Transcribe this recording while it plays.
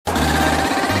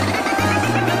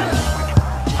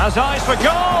Has eyes for goal.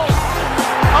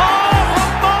 Oh,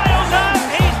 from miles out,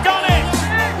 he's done it.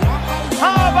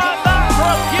 How about that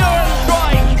for a pure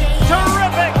strike?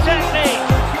 Terrific technique.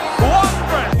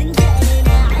 Wondrous.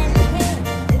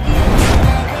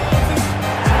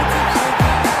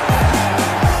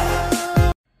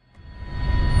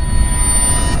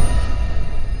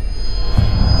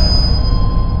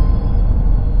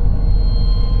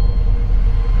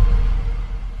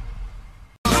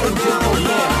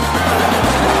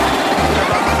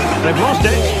 They've lost it.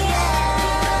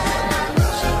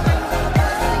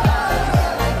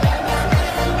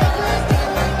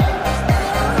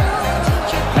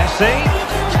 Messi.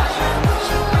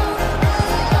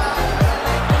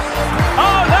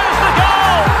 Oh, there's the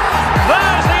goal!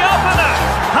 There's the opener!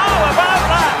 How about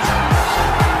that?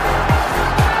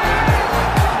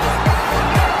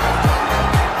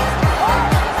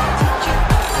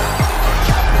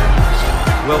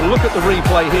 Well, look at the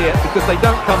replay here, because they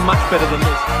don't come much better than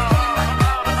this.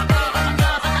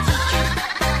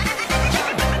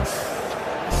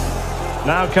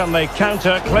 Now can they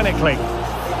counter clinically?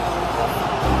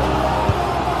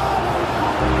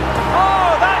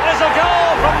 Oh, that is a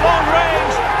goal from long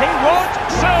range. He won't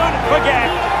soon forget.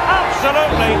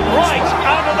 Absolutely right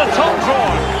out of the top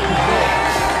drawer.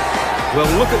 Well,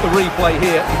 look at the replay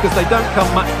here, because they don't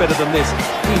come much better than this.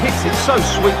 He hits it so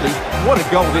sweetly. What a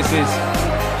goal this is.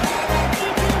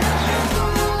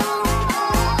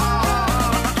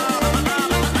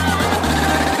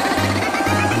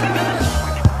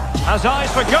 Has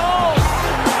eyes for goal.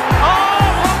 Oh,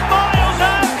 from miles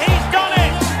out, he's done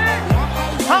it.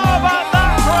 How about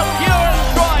that for a pure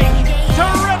strike?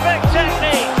 Terrific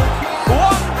technique.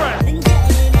 Wondrous.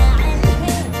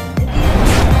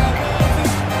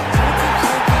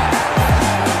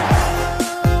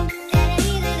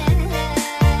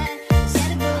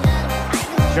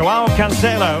 Joao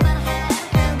Cancelo.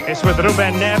 It's with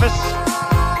Ruben Neves.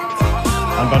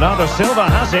 And Bernardo Silva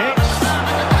has it.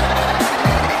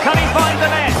 Can he find the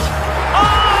net? Oh,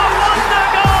 wonder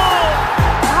goal!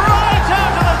 Right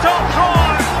out of the top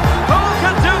drawer! Who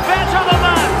can do better than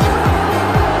that?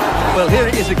 Well, here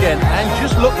it is again, and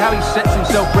just look how he sets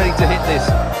himself ready to hit this.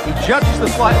 He judges the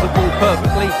flight of the ball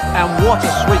perfectly, and what a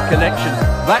sweet connection.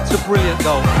 That's a brilliant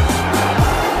goal.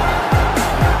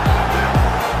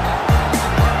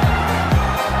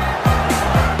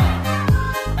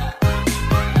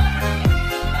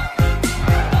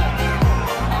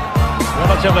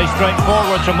 Relatively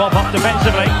straightforward to mop up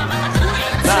defensively.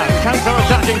 Now,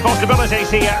 counter-attacking possibilities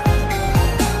here.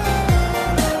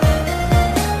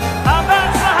 And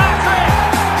that's the hat-trick!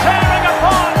 Tearing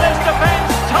apart this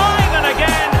defence time and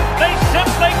again. They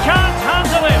simply can't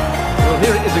handle him. Well,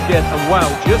 here it is again, and wow,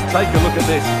 just take a look at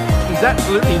this. He's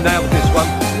absolutely nailed this one.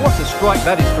 What a strike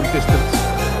that is from distance.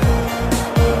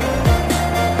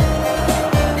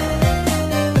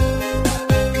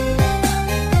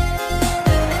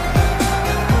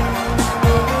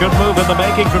 Good move in the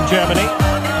making from Germany.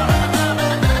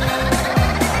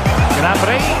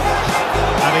 Gnabry.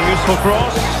 And a useful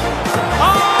cross.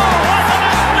 Oh, what an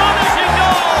astonishing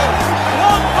goal!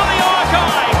 One for the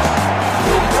archives.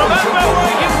 Remember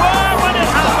where you were when it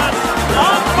happened.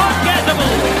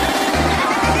 Unforgettable.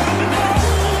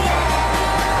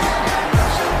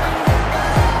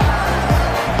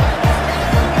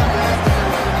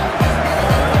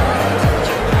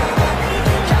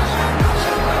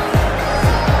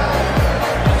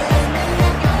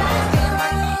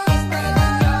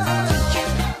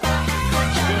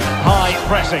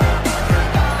 Pressing.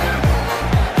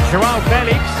 Joao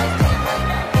Felix.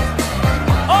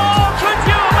 Oh, could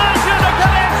you imagine a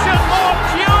connection more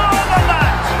pure than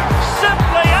that?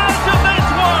 Simply out of this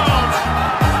world.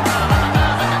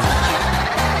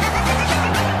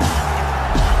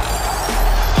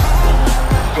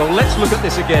 Well, let's look at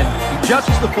this again. He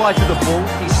judges the flight of the ball,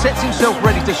 he sets himself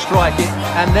ready to strike it,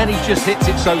 and then he just hits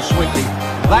it so sweetly.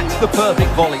 That's the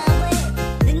perfect volley.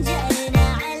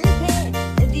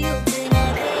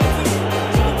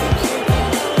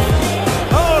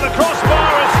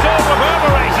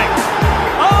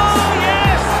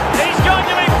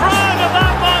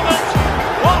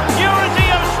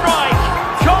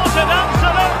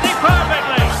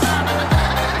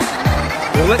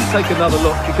 Let's take another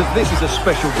look, because this is a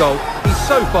special goal. He's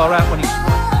so far out when he's...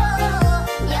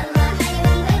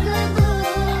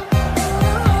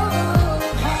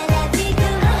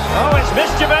 Oh, it's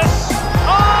mischievous.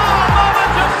 Oh, a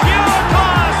moment of pure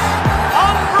class.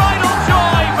 Unbridled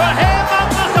joy for him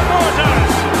and the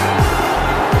supporters.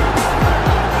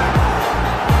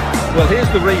 Well, here's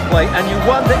the replay, and you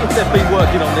wonder if they've been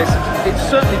working on this. It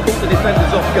certainly caught the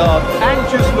defenders off guard. And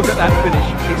just look at that finish.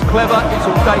 It's clever, it's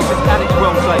audacious, and it's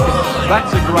well taken.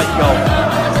 That's a great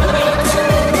goal.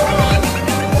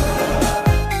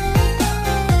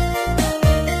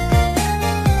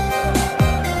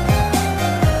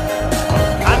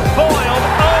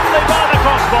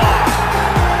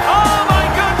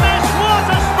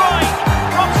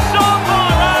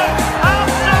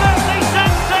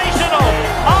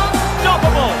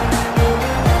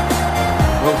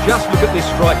 Just look at this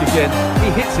strike again. He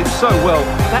hits it so well.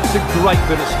 That's a great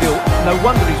bit of skill. No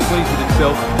wonder he's pleased with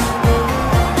himself.